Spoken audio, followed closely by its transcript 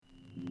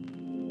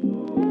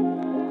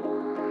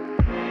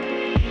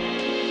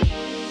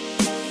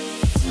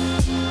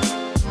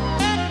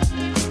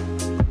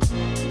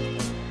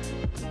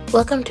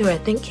Welcome to our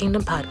Think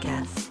Kingdom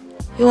podcast.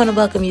 We want to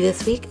welcome you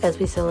this week as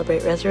we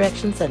celebrate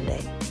Resurrection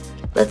Sunday.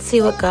 Let's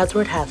see what God's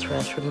Word has for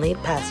us from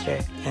lead pastor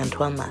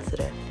Antoine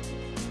Lassiter.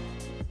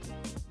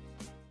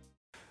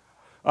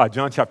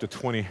 John chapter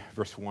 20,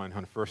 verse 1.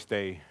 On the first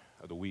day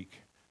of the week,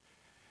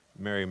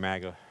 Mary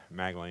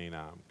Magdalene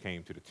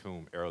came to the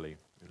tomb early,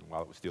 and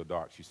while it was still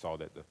dark, she saw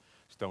that the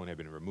stone had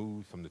been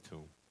removed from the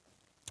tomb.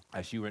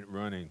 As she went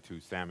running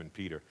to Simon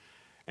Peter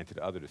and to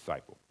the other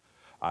disciple,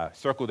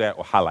 circle that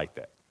or highlight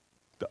that,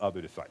 the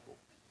other disciple,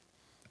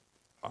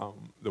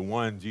 the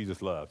one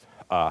Jesus loved.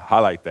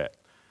 Highlight that,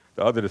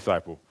 the other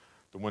disciple,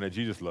 the one that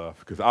Jesus loved,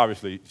 because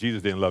obviously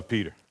Jesus didn't love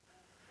Peter.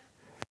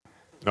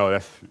 No,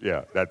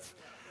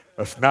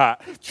 that's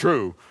not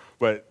true,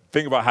 but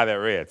think about how that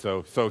read.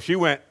 So she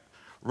went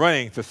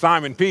running to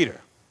Simon Peter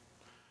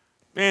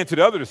and to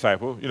the other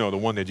disciple, the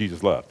one that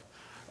Jesus loved,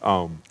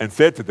 and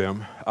said to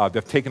them,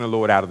 they've taken the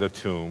Lord out of the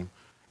tomb,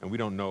 and we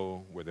don't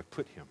know where they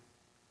put him.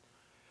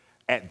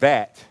 At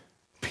that,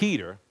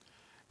 Peter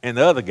and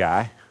the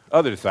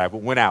other disciple,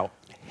 went out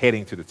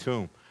heading to the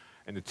tomb,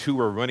 and the two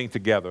were running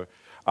together,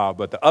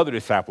 but the other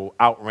disciple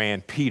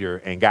outran Peter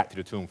and got to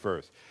the tomb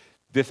first.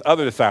 This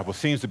other disciple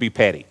seems to be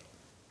petty.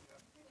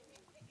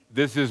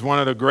 This is one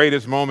of the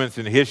greatest moments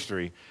in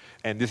history,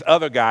 and this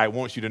other guy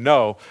wants you to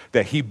know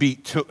that he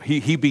beat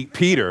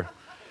Peter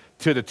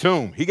to the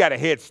tomb. He got a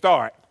head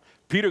start.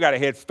 Peter got a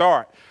head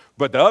start,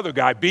 but the other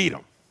guy beat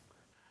him,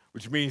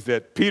 which means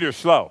that Peter's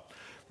slow.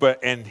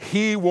 And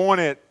he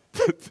wanted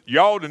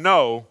y'all to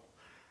know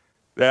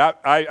that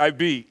I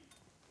beat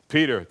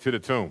Peter to the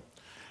tomb.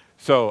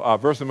 So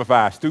verse number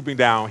 5, stooping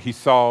down, he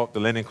saw the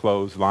linen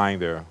clothes lying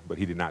there, but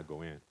he did not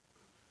go in.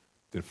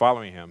 Then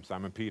following him,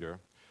 Simon Peter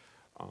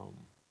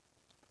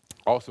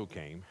also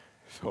came.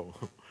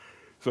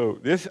 So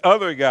this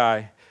other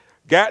guy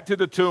got to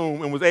the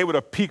tomb and was able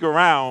to peek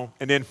around,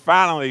 and then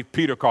finally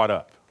Peter caught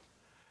up.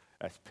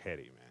 That's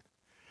petty, man.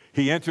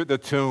 He entered the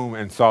tomb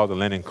and saw the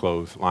linen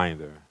clothes lying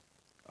there.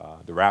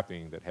 The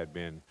wrapping that had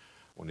been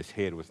on his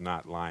head was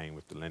not lying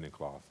with the linen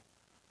cloth,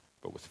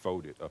 but was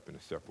folded up in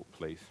a separate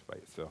place by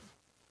itself.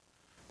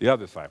 The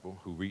other disciple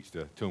who reached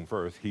the tomb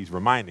first, he's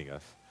reminding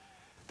us,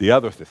 the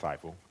other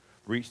disciple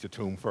reached the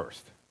tomb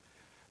first,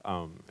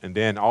 and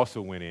then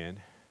also went in,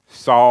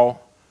 saw,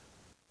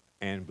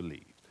 and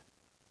believed.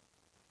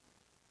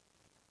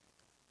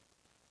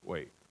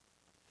 Wait.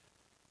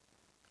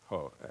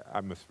 Oh,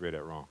 I must have read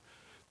that wrong.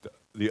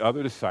 The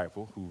other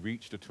disciple who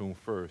reached the tomb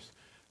first,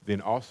 then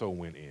also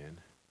went in,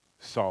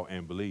 saw,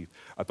 and believed.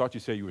 I thought you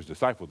said you was a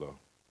disciple, though.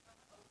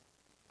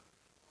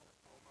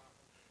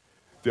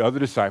 The other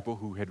disciple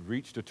who had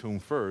reached the tomb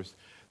first,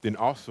 then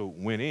also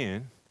went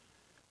in,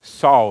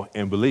 saw,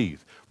 and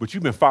believed. But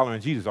you've been following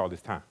Jesus all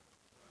this time.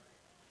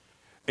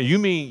 And you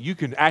mean you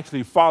can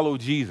actually follow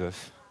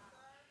Jesus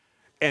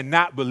and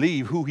not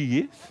believe who he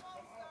is?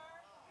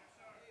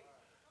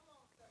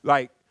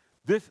 Like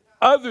this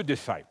other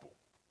disciple.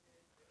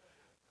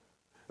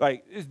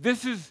 Like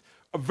this is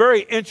a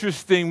very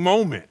interesting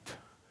moment,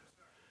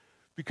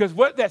 because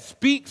what that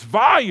speaks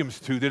volumes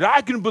to, that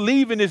I can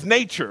believe in his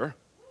nature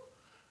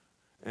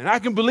and I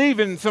can believe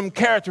in some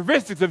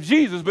characteristics of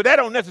Jesus, but that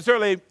don't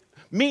necessarily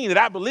mean that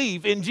I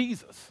believe in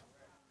Jesus.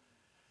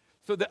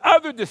 So the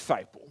other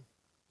disciple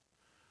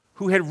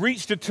who had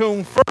reached the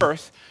tomb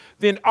first,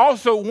 then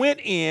also went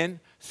in,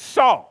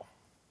 saw,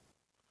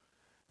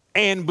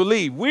 and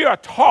believed. We are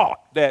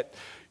taught that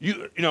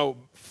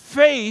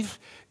faith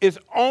is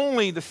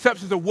only the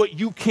substance of what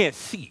you can't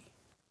see.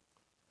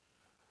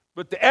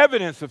 But the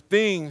evidence of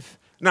things,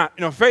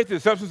 faith is the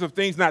substance of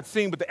things not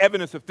seen, but the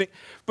evidence of things.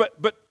 But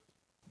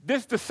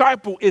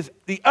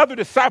the other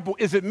disciple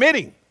is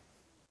admitting.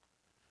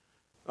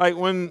 Like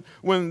when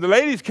the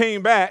ladies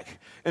came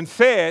back and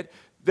said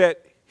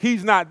that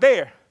he's not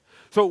there.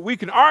 So we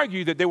can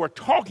argue that they were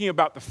talking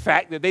about the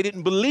fact that they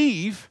didn't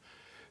believe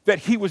that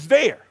he was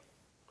there.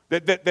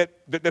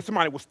 That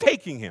somebody was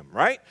taking him,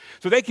 right?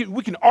 So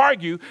we can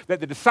argue that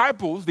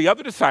the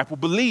other disciple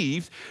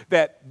believes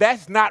that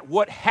that's not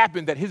what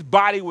happened, that his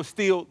body was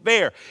still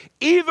there.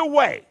 Either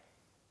way,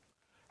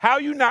 how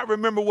you not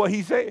remember what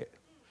he said?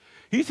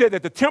 He said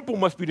that the temple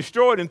must be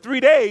destroyed in 3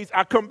 days,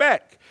 I come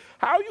back.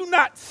 How you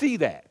not see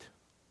that?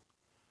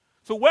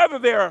 So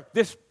whether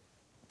this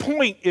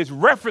point is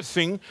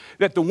referencing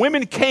that the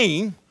women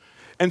came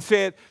and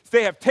said,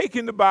 they have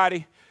taken the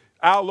body,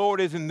 our Lord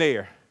isn't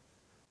there.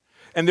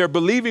 And they're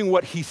believing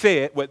what he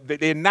said. They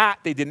did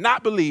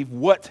not believe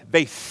what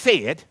they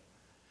said.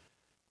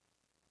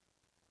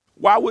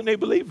 Why wouldn't they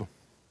believe him?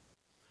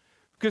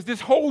 Because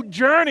this whole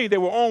journey they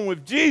were on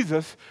with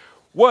Jesus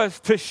was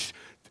this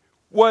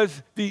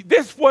was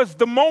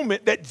the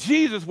moment that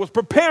Jesus was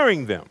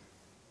preparing them.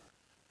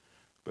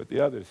 But the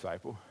other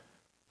disciple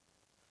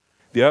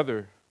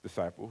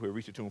who had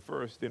reached the tomb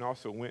first, then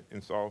also went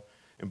and saw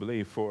and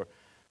believed. For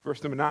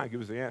verse number 9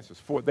 gives the answers.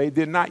 For they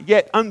did not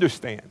yet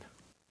understand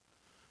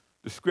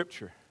the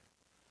scripture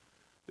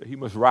that he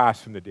must rise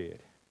from the dead.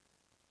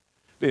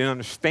 They didn't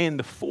understand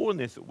the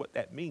fullness of what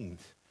that means.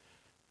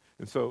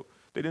 And so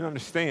they didn't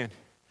understand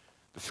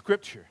the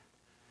scripture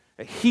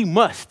that he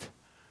must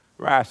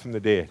rise from the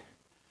dead.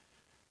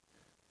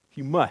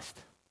 He must.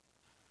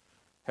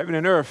 Heaven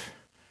and earth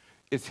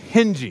is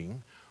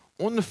hinging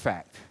on the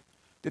fact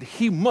that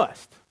he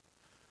must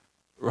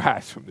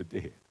rise from the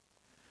dead.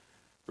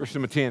 Verse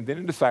number 10, then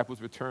the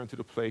disciples returned to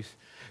the place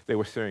they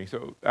were staying.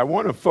 So I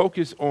want to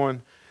focus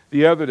on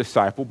the other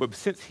disciple, but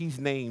since he's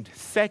named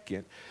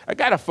second, I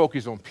got to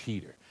focus on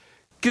Peter,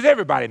 because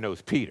everybody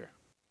knows Peter.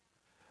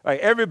 Like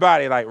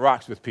everybody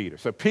rocks with Peter.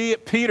 So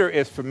Peter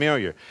is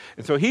familiar.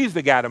 And so he's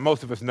the guy that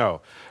most of us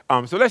know.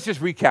 So let's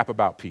just recap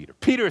about Peter.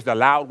 Peter is the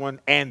loud one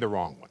and the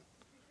wrong one.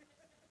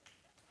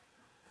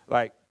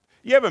 Like,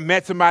 you ever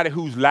met somebody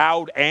who's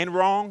loud and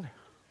wrong?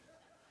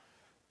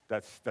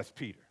 That's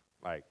Peter.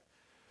 Like,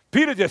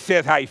 Peter just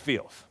says how he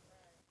feels.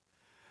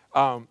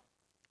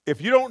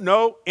 If you don't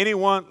know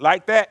anyone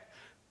like that,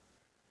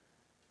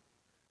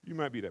 you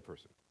might be that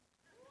person.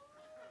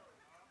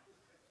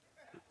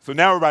 So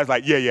now everybody's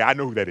like, yeah, I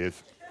know who that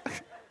is.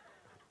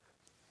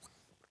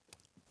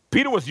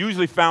 Peter was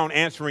usually found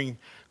answering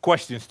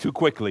questions too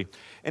quickly,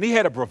 and he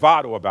had a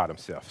bravado about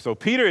himself. So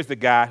Peter is the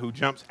guy who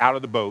jumps out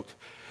of the boat.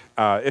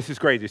 This is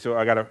crazy, so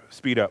I got to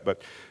speed up.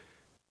 But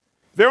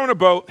they're on a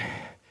boat.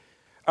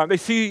 They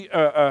see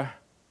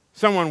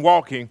someone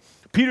walking.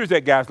 Peter's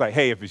that guy's like,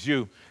 hey, if it's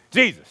you,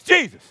 Jesus,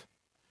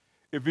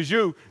 if it's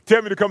you,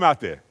 tell me to come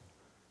out there.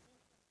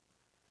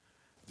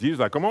 Jesus is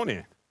like, come on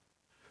in.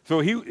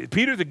 So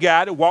Peter's the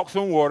guy that walks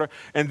on water,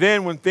 and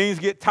then when things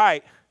get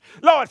tight,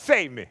 Lord,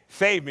 save me,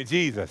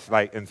 Jesus.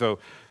 And so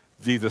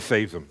Jesus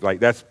saves him.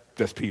 That's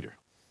Peter.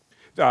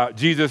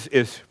 Jesus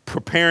is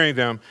preparing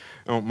them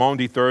on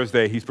Maundy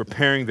Thursday. He's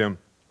preparing them,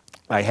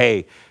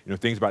 hey,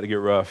 things about to get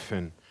rough,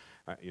 and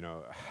I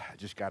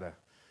just gotta.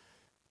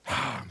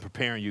 I'm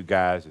preparing you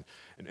guys.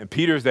 And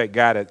Peter's that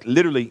guy that's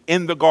literally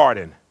in the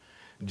garden.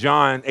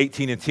 John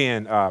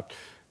 18:10.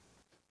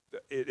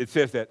 It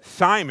says that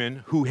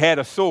Simon, who had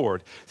a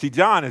sword. See,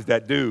 John is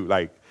that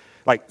dude.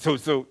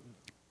 So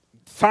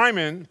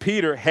Simon,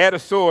 Peter, had a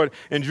sword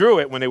and drew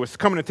it when they was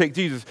coming to take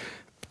Jesus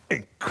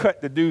and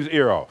cut the dude's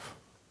ear off.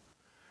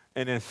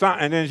 And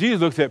then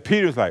Jesus looks at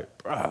Peter's like,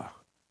 bruh,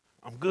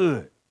 I'm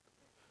good.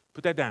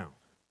 Put that down.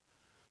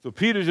 So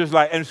Peter's just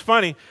like, and it's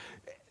funny,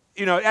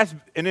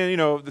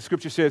 the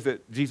scripture says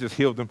that Jesus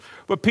healed them.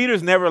 But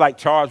Peter's never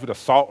charged with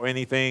assault or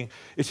anything.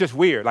 It's just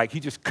weird. He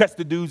just cuts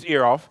the dude's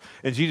ear off,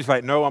 and Jesus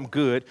like, no, I'm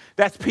good.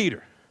 That's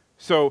Peter.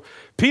 So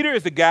Peter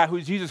is the guy who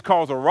Jesus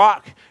calls a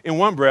rock in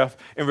one breath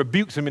and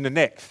rebukes him in the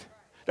next.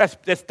 That's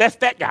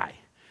that guy.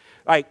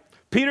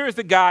 Peter is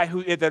the guy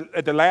who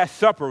at the Last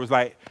Supper was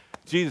like,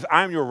 Jesus,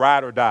 I'm your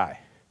ride or die.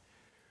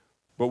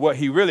 But what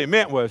he really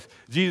meant was,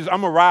 Jesus,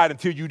 I'm going to ride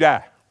until you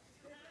die.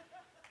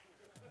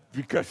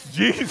 Because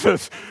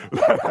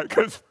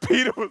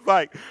Peter was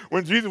like,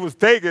 when Jesus was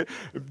taken,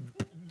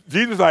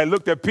 Jesus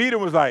looked at Peter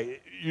and was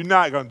like, you're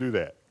not going to do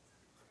that.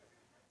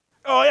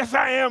 Oh, yes,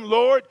 I am,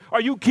 Lord.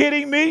 Are you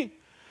kidding me?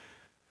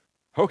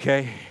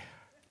 Okay.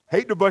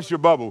 Hate to bust your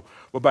bubble,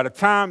 but by the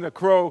time the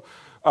crow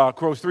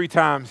crows 3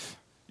 times,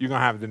 you're going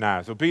to have to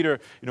deny. So Peter,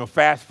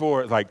 fast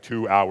forward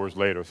 2 hours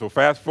later. So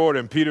fast forward,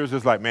 and Peter's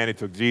just like, man, they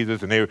took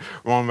Jesus, and they were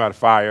on him out of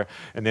fire.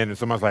 And then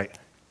someone's like,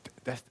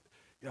 that's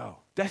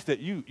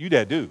you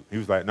that dude. He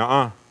was like,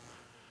 nuh-uh.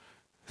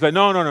 He's like,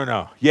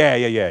 no.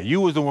 Yeah.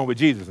 You was the one with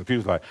Jesus. And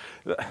Peter's like,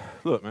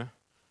 look, man,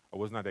 I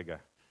was not that guy.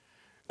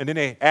 And then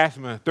they asked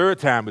him a 3rd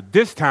time, but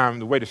this time,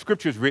 the way the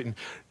scripture is written,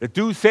 the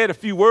dude said a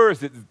few words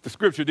that the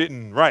scripture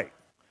didn't write.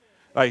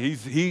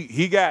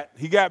 He got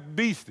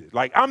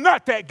beasted. I'm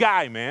not that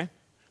guy, man.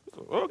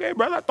 Okay,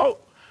 brother, I thought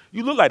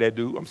you look like that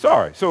dude. I'm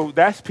sorry. So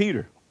that's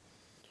Peter.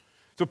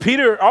 So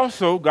Peter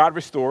also, God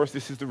restores.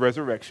 This is the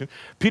resurrection.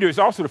 Peter is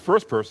also the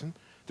first person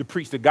to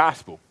preach the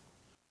gospel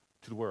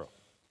to the world.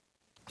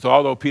 So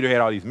although Peter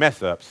had all these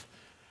mess ups,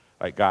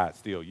 God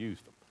still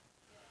used them.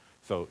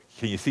 So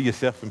can you see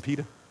yourself in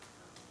Peter?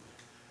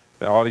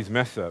 All these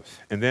mess ups.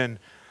 And then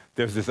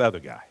there's this other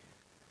guy.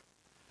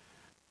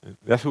 And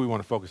that's who we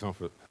want to focus on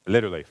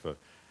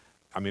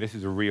this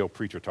is a real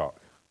preacher talk.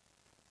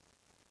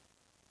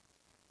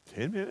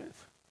 10 minutes?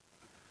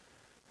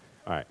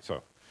 All right,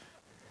 so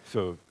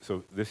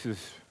this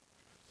is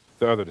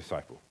the other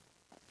disciple.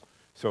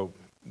 So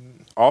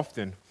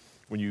often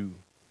when you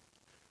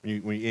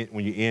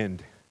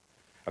end,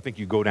 I think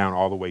you go down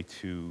all the way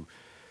to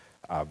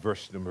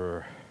verse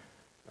number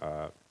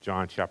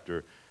John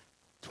chapter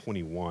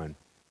 21.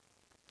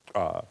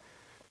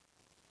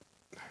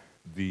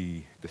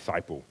 The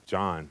disciple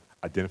John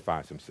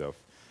identifies himself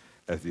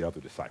as the other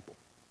disciple.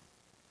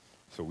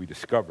 So we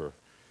discover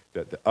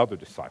that the other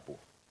disciple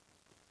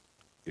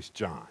is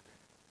John.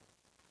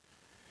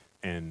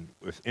 And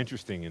what's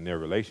interesting in their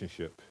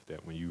relationship,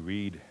 that when you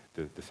read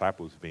the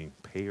disciples being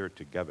paired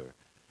together,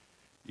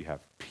 you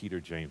have Peter,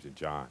 James, and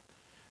John.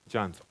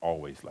 John's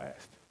always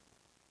last.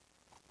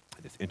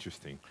 And it's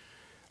interesting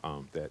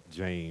that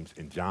James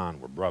and John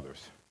were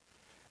brothers.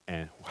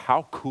 And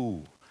how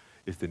cool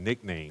is the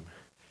nickname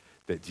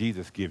that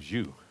Jesus gives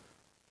you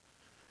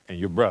and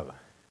your brother?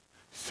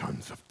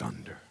 Sons of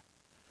Thunder.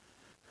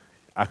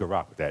 I could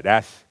rock with that.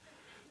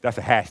 That's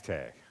a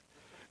hashtag.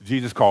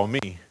 Jesus called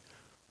me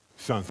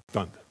sons of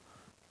thunder.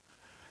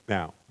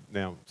 Now,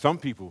 some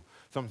people,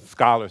 some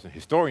scholars and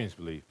historians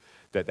believe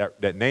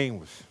that name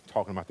was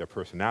talking about their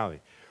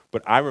personality.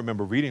 But I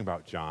remember reading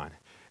about John,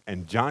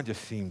 and John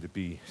just seemed to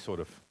be sort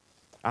of,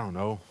 I don't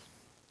know,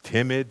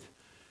 timid.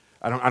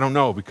 I don't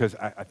know, because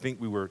I think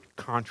we were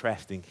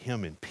contrasting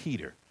him and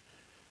Peter.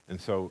 And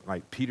so,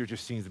 like, Peter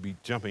just seems to be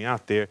jumping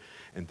out there,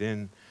 and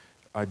then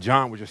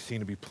John would just seem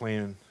to be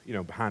playing,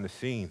 behind the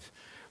scenes.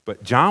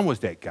 But John was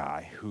that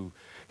guy who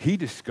he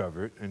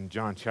discovered in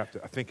John chapter,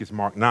 I think it's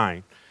Mark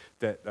 9,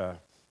 that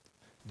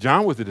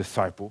John was a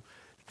disciple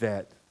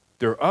that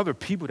there are other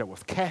people that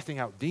was casting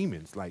out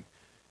demons like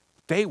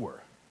they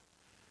were.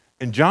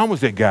 And John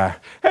was that guy,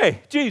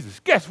 hey, Jesus,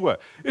 guess what?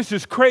 It's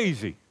just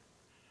crazy.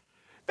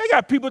 They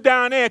got people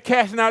down there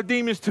casting out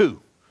demons too.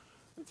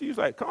 And Jesus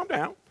was like, calm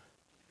down.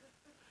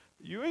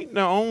 You ain't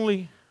the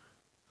only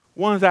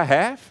ones I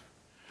have.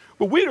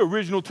 But we the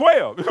original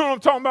 12. You know what I'm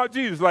talking about?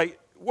 Jesus, like,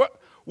 what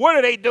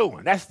are they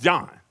doing? That's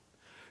John.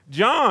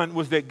 John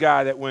was that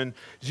guy that when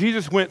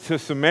Jesus went to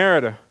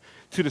Samaria,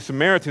 to the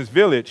Samaritans'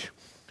 village,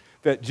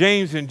 that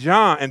James and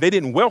John, and they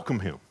didn't welcome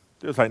him.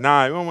 They was like,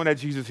 nah, we don't want that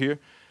Jesus here.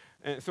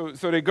 And so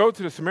they go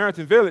to the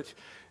Samaritan village.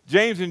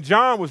 James and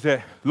John was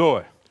that,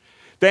 Lord,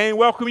 they ain't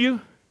welcome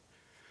you?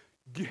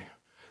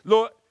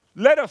 Lord,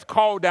 let us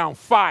call down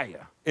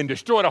fire and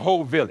destroy the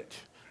whole village.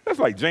 That's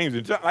like James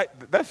and John.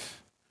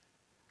 That's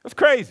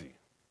crazy.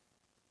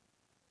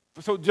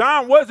 So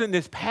John wasn't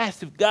this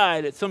passive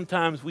guy that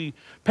sometimes we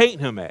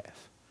paint him as.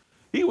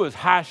 He was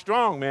high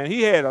strong, man.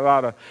 He had a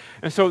lot of,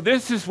 and so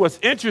this is what's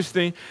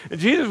interesting. And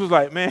Jesus was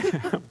like, man,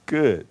 I'm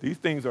good. These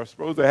things are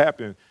supposed to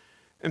happen.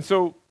 And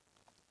so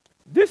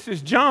this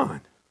is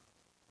John.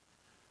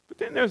 But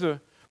then there's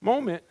a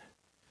moment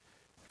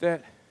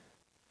that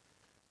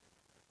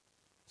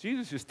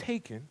Jesus is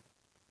taken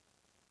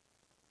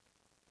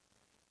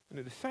and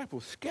the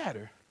disciples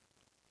scatter.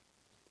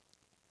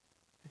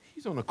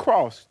 He's on the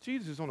cross.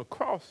 Jesus is on the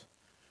cross.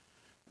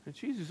 And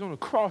Jesus is on the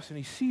cross and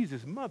he sees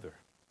his mother.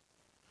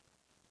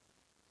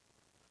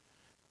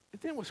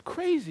 And then what's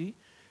crazy,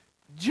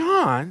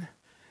 John's,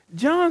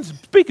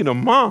 speaking of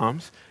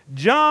moms,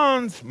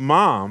 John's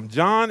mom,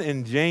 John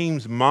and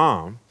James'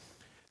 mom,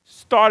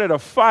 started a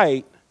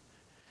fight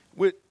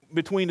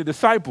between the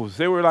disciples.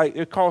 They were like,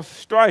 it caused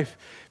strife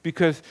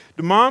because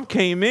the mom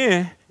came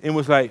in and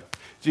was like,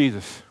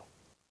 Jesus,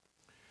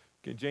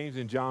 can James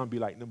and John be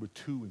like number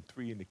 2 and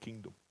 3 in the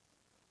kingdom?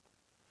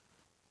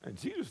 And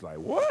Jesus was like,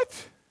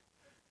 what?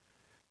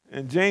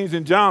 And James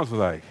and John was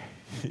like,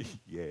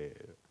 yeah,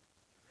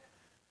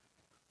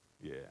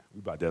 we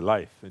about that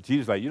life. And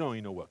Jesus was like, you don't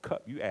even know what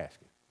cup you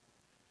asking.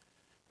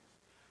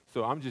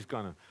 So I'm just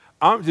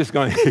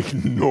gonna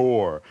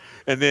ignore.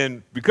 And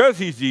then because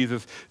he's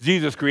Jesus,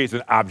 Jesus creates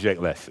an object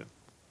lesson.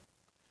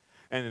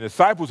 And the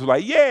disciples were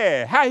like,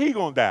 yeah, how he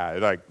gonna die?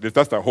 Like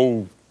that's the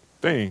whole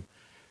thing.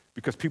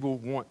 Because people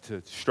want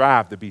to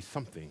strive to be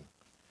something.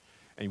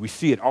 And we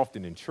see it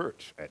often in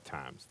church at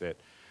times, that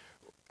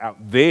out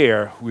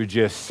there we're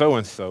just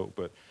so-and-so,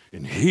 but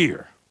in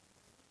here.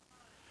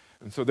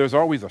 And so there's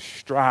always a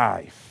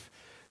strife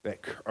that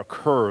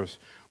occurs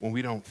when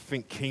we don't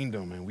think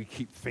kingdom and we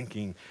keep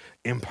thinking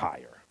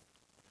empire.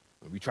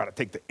 We try to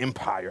take the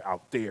empire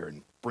out there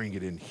and bring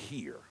it in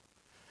here.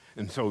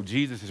 And so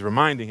Jesus is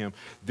reminding him,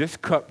 this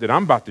cup that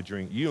I'm about to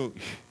drink, you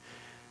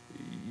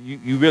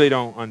really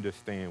don't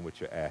understand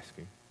what you're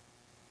asking.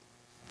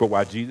 But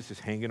while Jesus is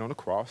hanging on the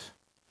cross,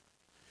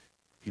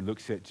 he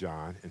looks at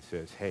John and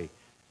says, hey,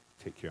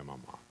 take care of my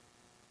mom.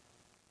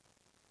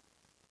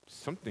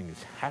 Something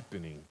is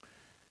happening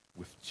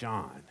with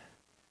John,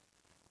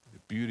 the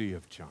beauty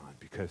of John,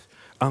 because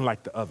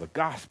unlike the other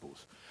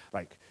gospels,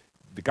 like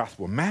the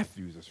Gospel of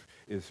Matthew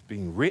is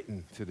being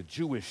written to the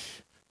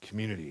Jewish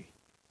community.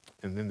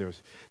 And then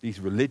there's these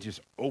religious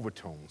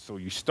overtones. So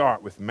you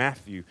start with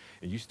Matthew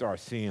and you start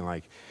seeing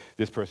like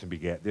this person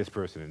begat this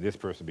person and this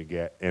person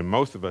begat. And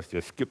most of us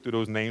just skip through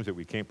those names that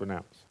we can't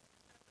pronounce.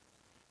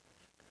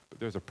 But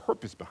there's a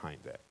purpose behind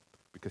that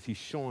because he's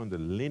showing the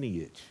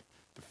lineage,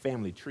 the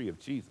family tree of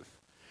Jesus.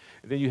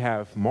 And then you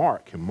have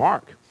Mark, and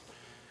Mark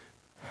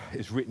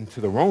is written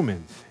to the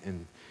Romans,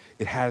 and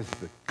it has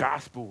the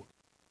gospel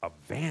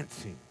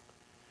advancing.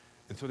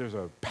 And so there's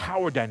a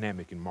power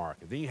dynamic in Mark.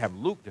 And then you have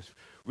Luke that's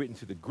written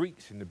to the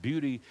Greeks and the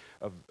beauty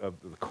of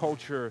the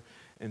culture.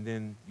 And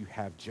then you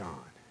have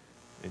John.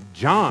 And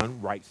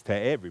John writes to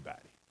everybody.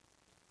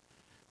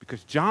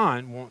 Because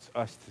John wants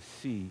us to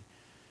see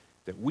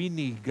that we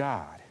need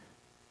God.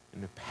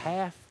 And the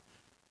path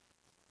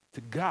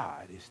to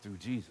God is through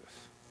Jesus.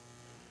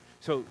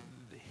 So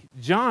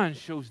John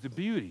shows the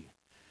beauty.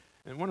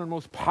 And one of the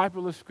most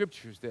popular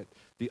scriptures that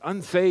the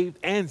unsaved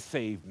and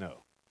saved know.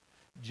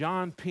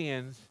 John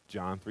pens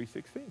John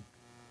 3:16.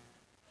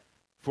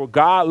 For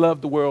God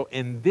loved the world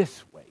in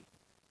this way.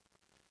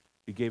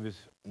 He gave his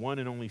one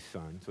and only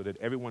son so that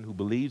everyone who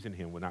believes in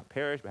him will not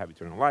perish but have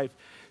eternal life.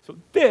 So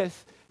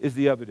this is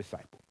the other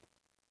disciple.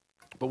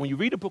 But when you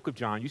read the book of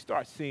John, you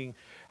start seeing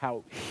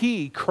how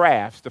he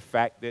crafts the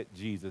fact that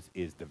Jesus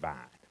is divine.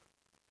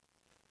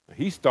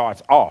 He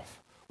starts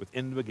off with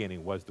in the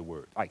beginning was the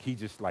Word. Like he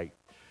just like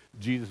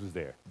Jesus was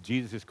there.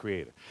 Jesus is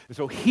creator. And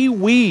so he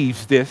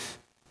weaves this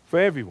for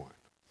everyone.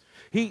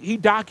 He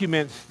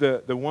documents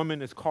the woman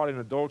that's caught in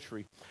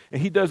adultery. And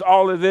he does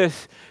all of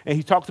this, and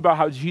he talks about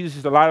how Jesus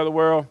is the light of the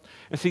world.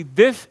 And see,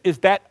 this is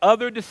that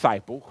other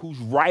disciple who's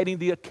writing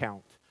the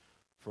account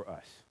for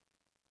us.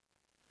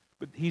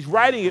 But he's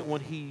writing it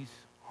when he's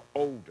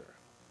older.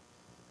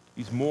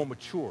 He's more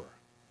mature.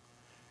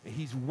 And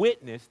he's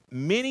witnessed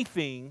many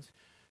things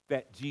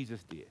that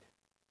Jesus did.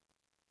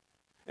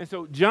 And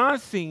so John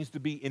seems to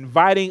be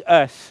inviting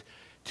us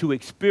to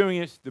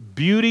experience the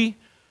beauty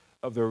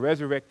of the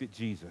resurrected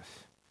Jesus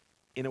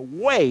in a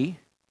way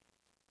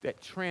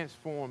that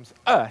transforms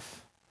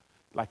us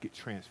like it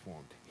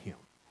transformed him.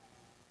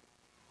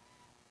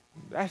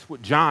 That's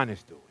what John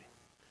is doing.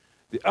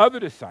 The other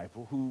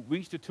disciple who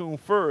reached the tomb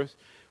first,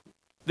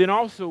 then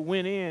also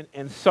went in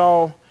and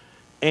saw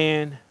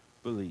and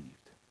believed.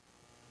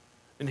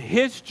 And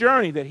his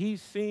journey that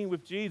he's seen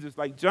with Jesus,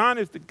 like John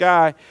is the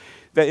guy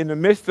that in the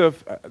midst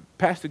of,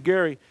 Pastor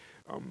Gary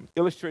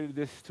illustrated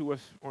this to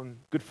us on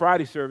Good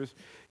Friday service,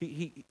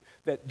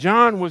 that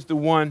John was the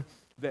one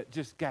that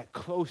just got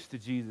close to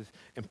Jesus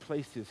and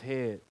placed his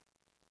head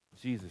on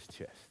Jesus'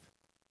 chest.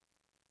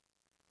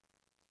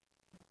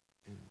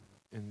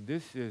 And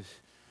this is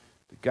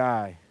the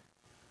guy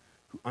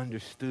who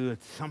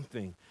understood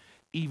something,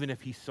 even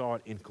if he saw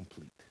it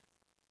incomplete.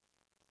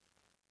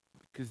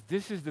 Because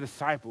this is the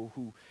disciple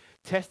who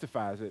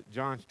testifies at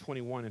John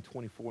 21 and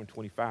 24 and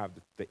 25,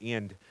 the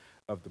end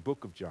of the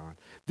book of John.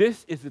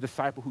 This is the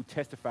disciple who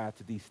testified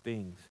to these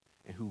things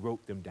and who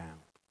wrote them down.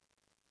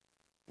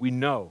 We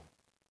know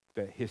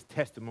that his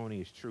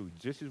testimony is true.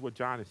 This is what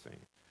John is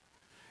saying.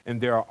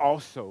 And there are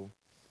also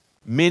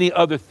many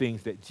other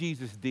things that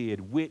Jesus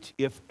did, which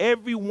if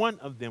every one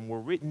of them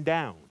were written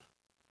down,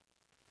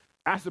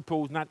 I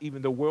suppose not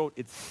even the world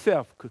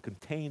itself could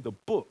contain the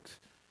books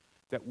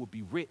that would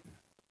be written.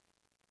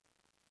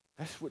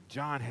 That's what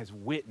John has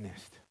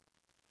witnessed.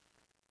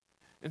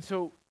 And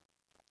so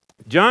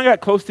John got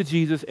close to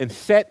Jesus and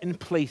sat in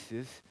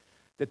places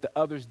that the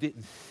others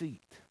didn't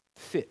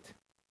sit.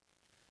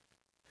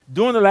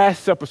 During the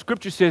Last Supper,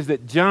 Scripture says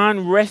that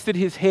John rested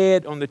his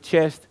head on the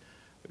chest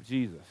of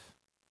Jesus.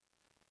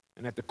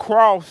 And at the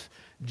cross,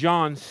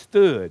 John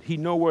stood. He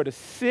knew where to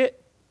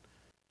sit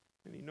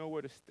and he knew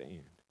where to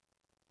stand.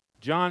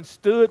 John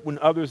stood when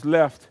others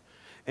left,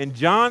 and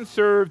John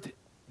served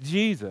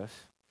Jesus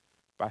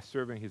by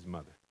serving his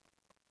mother.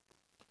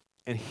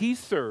 And he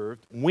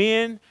served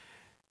when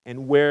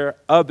and where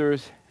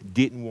others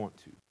didn't want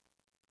to.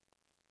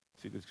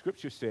 See, the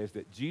Scripture says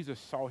that Jesus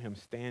saw him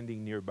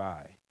standing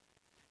nearby.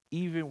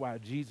 Even while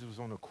Jesus was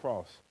on the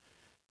cross,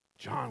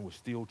 John was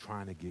still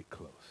trying to get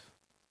close.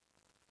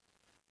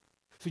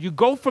 So you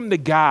go from the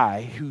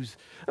guy who's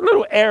a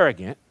little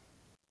arrogant,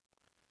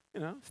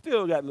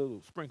 still got a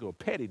little sprinkle of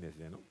pettiness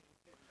in him.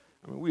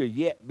 I mean, we are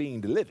yet being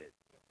delivered.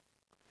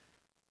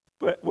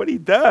 But what he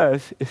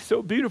does is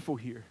so beautiful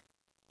here.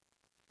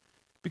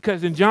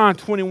 Because in John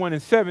 21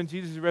 and 7,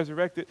 Jesus is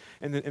resurrected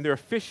and they're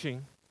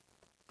fishing.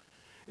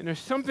 And there's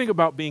something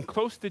about being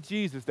close to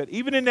Jesus that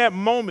even in that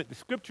moment, the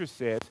Scripture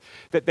says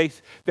that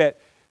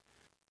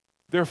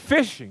they're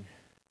fishing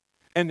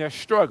and they're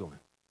struggling.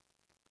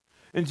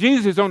 And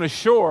Jesus is on the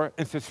shore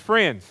and says,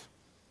 friends,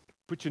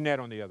 put your net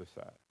on the other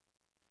side.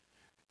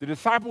 The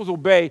disciples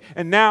obey,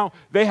 and now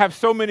they have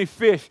so many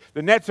fish,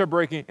 the nets are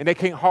breaking, and they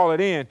can't haul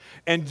it in.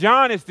 And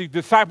John is the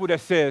disciple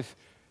that says,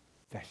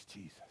 that's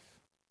Jesus.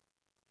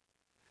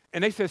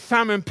 And they said,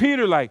 Simon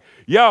Peter, like,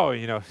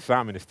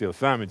 Simon is still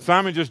Simon.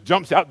 Simon just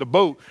jumps out the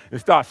boat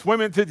and starts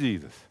swimming to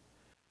Jesus.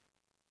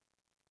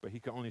 But he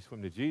could only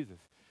swim to Jesus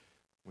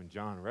when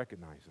John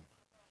recognized him.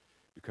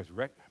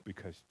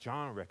 Because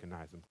John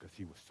recognized him because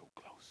he was so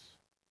close.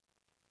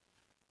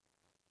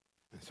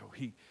 And so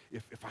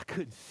if I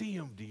couldn't see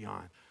him,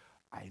 Dion,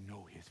 I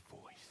know his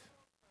voice.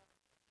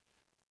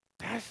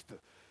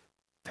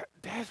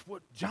 That's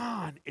what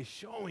John is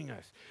showing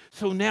us.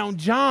 So now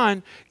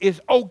John is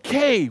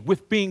okay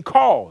with being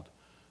called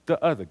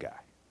the other guy.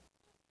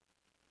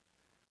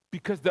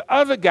 Because the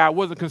other guy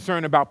wasn't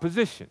concerned about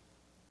position.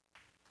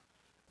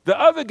 The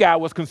other guy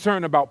was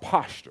concerned about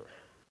posture.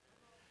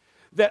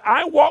 That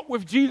I walked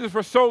with Jesus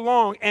for so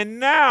long, and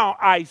now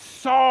I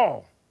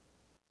saw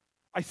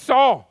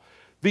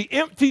the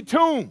empty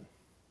tomb.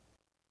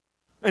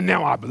 And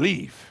now I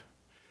believe.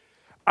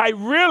 I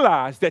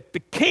realized that the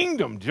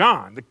kingdom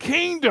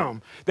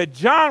that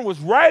John was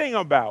writing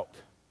about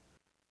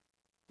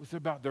was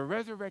about the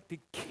resurrected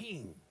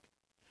king.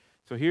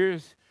 So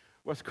here's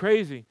what's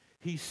crazy.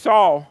 He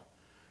saw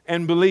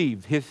and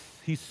believed.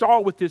 He saw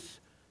with his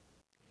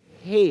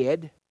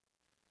head,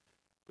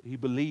 but he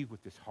believed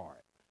with his heart.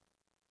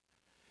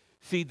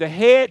 See, the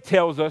head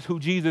tells us who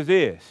Jesus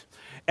is.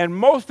 And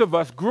most of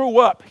us grew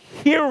up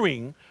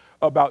hearing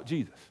about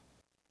Jesus.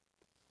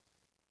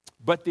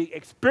 But the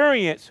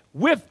experience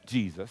with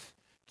Jesus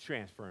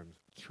transforms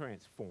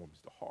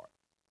the heart.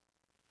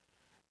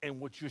 And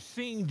what you're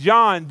seeing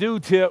John do,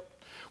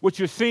 Tip, what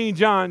you're seeing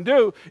John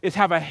do is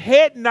have a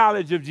head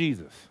knowledge of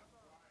Jesus.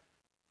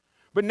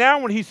 But now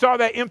when he saw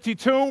that empty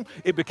tomb,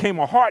 it became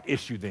a heart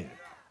issue then.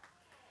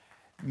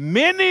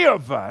 Many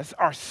of us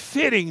are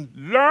sitting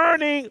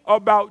learning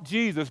about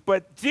Jesus,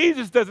 but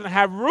Jesus doesn't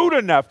have root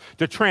enough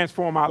to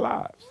transform our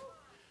lives.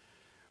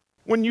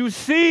 When you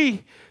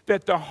see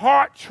that the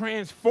heart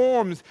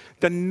transforms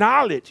the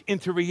knowledge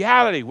into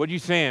reality, what are you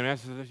saying?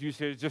 You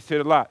just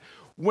said a lot.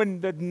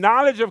 When the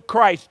knowledge of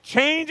Christ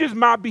changes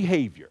my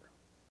behavior,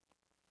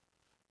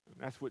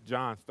 that's what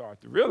John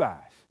started to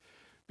realize,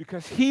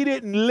 because he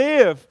didn't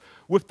live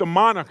with the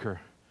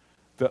moniker,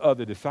 the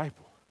other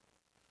disciple.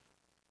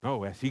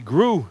 No, as he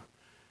grew,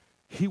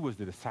 he was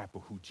the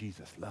disciple who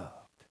Jesus loved.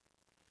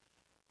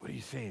 What are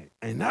you saying?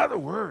 In other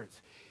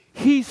words,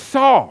 he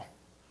saw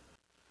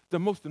the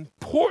most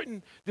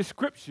important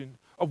description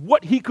of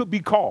what he could be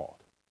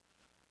called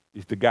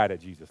is the guy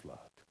that Jesus loved.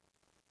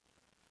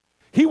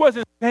 He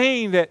wasn't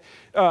saying that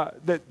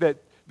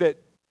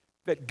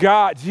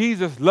God,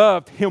 Jesus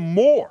loved him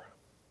more,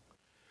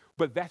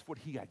 but that's what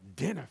he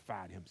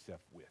identified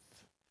himself with.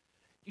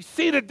 You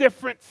see the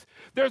difference?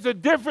 There's a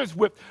difference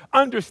with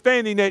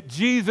understanding that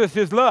Jesus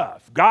is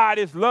love. God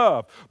is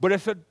love. But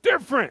it's a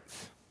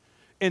difference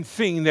in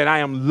seeing that I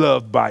am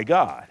loved by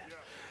God.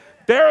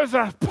 There is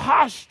a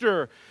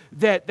posture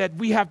that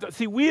we have to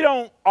see. We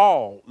don't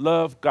all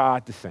love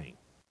God the same.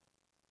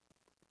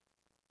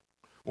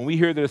 When we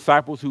hear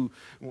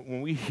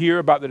when we hear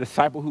about the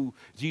disciple who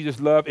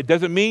Jesus loved, it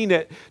doesn't mean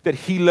that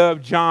he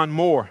loved John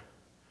more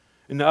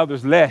and the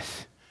others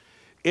less.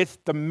 It's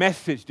the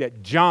message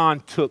that John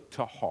took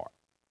to heart.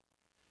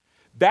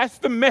 That's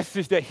the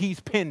message that he's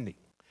penning.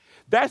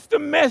 That's the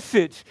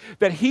message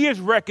that he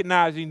is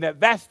recognizing,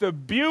 that's the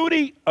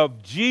beauty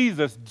of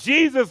Jesus.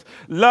 Jesus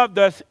loved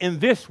us in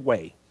this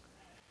way,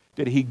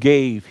 that he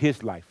gave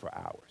his life for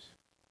ours.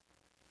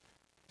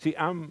 See,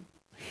 I'm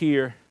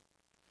here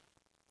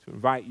to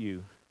invite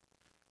you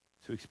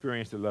to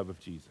experience the love of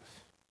Jesus.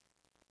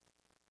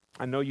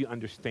 I know you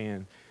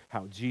understand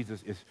how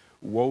Jesus is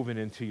woven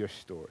into your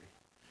story.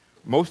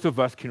 Most of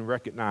us can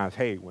recognize,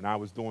 hey, when I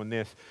was doing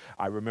this,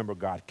 I remember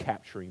God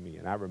capturing me,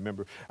 and I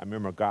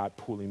remember God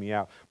pulling me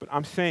out. But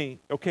I'm saying,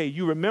 okay,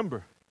 you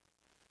remember,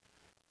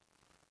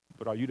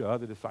 but are you the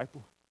other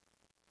disciple?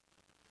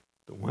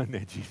 The one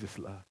that Jesus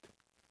loved,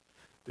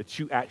 that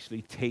you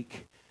actually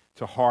take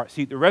to heart.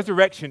 See, the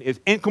resurrection is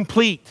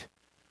incomplete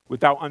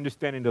without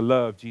understanding the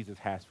love Jesus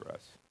has for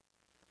us.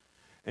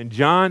 And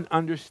John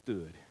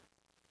understood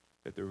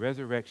that the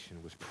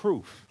resurrection was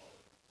proof.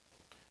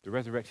 The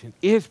resurrection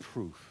is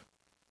proof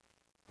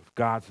of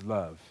God's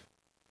love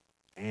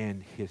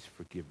and his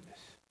forgiveness.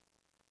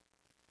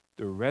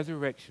 The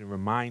resurrection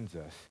reminds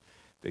us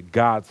that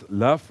God's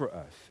love for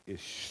us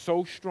is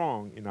so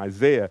strong. In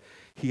Isaiah,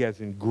 he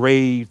has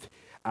engraved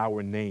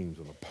our names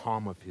on the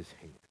palm of his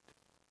hand.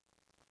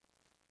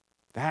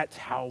 That's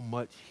how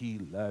much he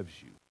loves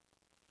you.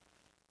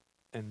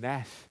 And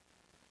that's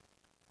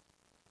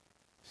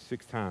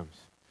 6 times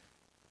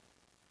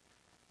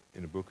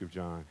in the book of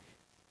John.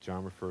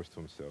 John refers to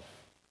himself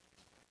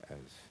as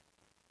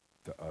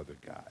the other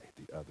guy,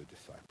 the other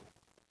disciple.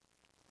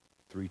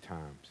 3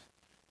 times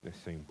in the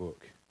same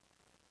book,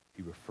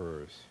 he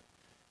refers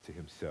to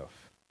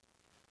himself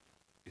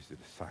as the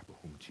disciple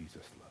whom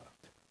Jesus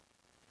loved.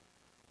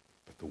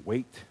 But the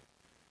weight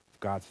of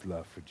God's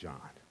love for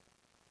John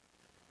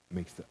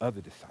makes the other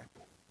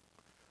disciple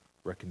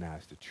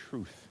recognize the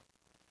truth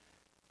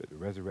that the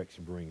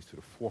resurrection brings to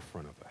the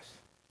forefront of us,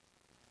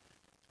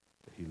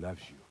 that he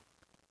loves you.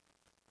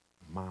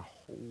 My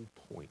whole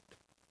point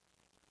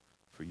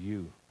for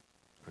you,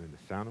 and in the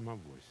sound of my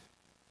voice,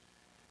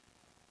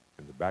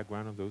 in the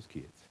background of those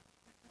kids,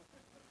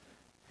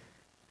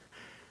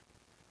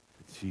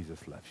 that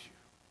Jesus loves you.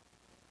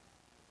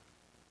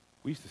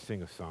 We used to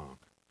sing a song,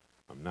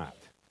 I'm not.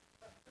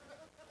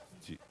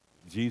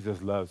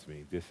 Jesus loves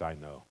me, this I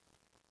know.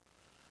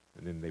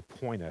 And then they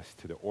point us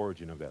to the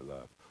origin of that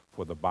love,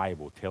 for the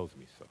Bible tells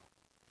me so.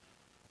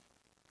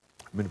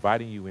 I'm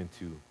inviting you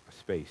into a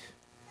space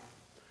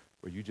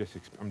where you just,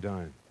 I'm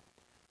done,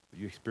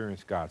 you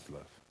experience God's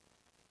love.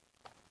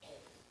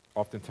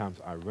 Oftentimes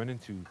I run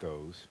into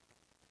those,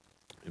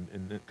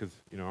 and because,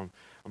 I'm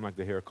like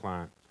the hair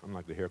client, I'm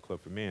like the hair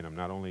club for men. I'm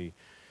not only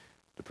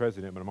the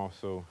president, but I'm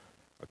also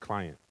a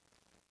client.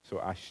 So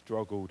I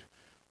struggled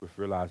with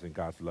realizing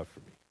God's love for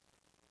me.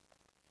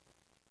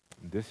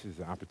 And this is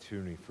an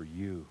opportunity for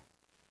you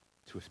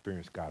to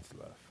experience God's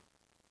love.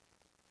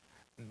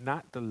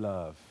 Not the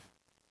love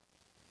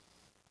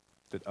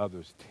that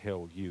others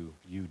tell you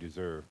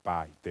deserve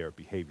by their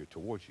behavior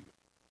towards you.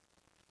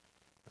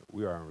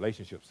 We are in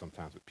relationships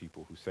sometimes with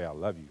people who say, I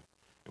love you,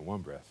 in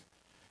one breath,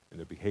 and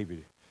their behavior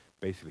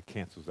basically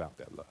cancels out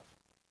that love.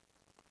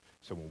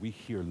 So when we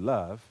hear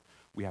love,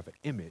 we have an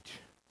image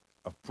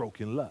of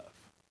broken love.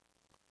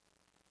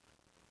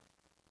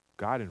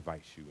 God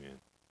invites you in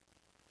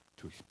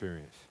to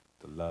experience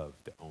the love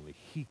that only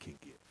he can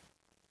give.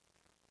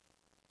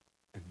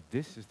 And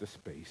this is the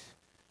space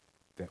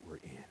that we're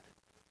in.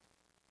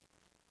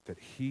 that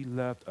he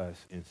loved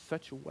us in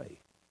such a way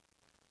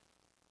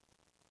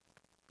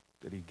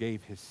that he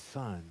gave his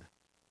son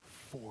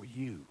for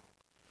you.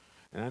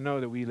 And I know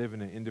that we live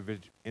in an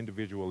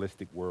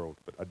individualistic world,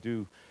 but I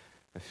do,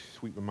 as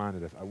Sweet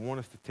reminded us, I want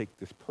us to take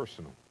this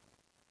personal.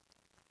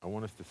 I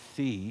want us to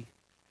see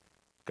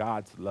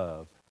God's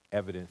love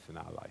evidenced in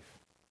our life.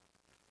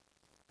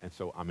 And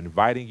so I'm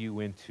inviting you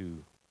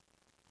into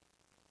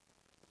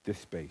this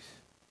space,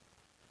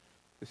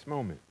 this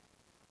moment,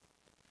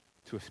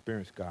 to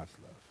experience God's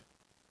love.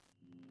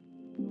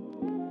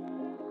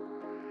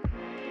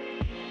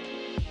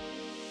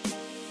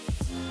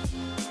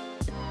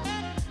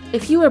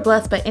 If you were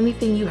blessed by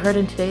anything you heard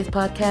in today's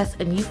podcast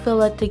and you feel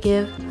led to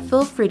give,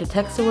 feel free to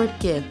text the word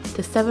GIVE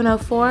to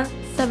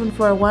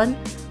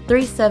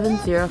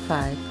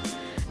 704-741-3705.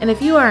 And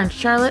if you are in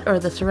Charlotte or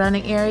the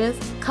surrounding areas,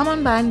 come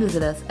on by and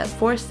visit us at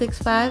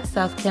 465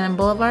 South Cannon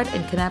Boulevard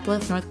in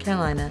Kannapolis, North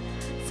Carolina,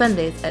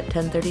 Sundays at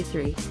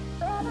 10:33.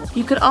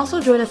 You could also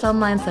join us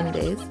online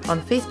Sundays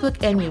on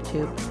Facebook and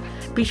YouTube.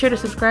 Be sure to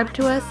subscribe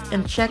to us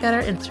and check out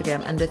our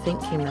Instagram under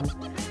Think Kingdom.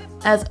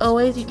 As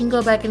always, you can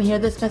go back and hear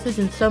this message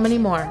and so many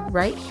more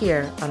right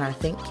here on our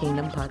Think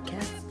Kingdom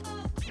podcast.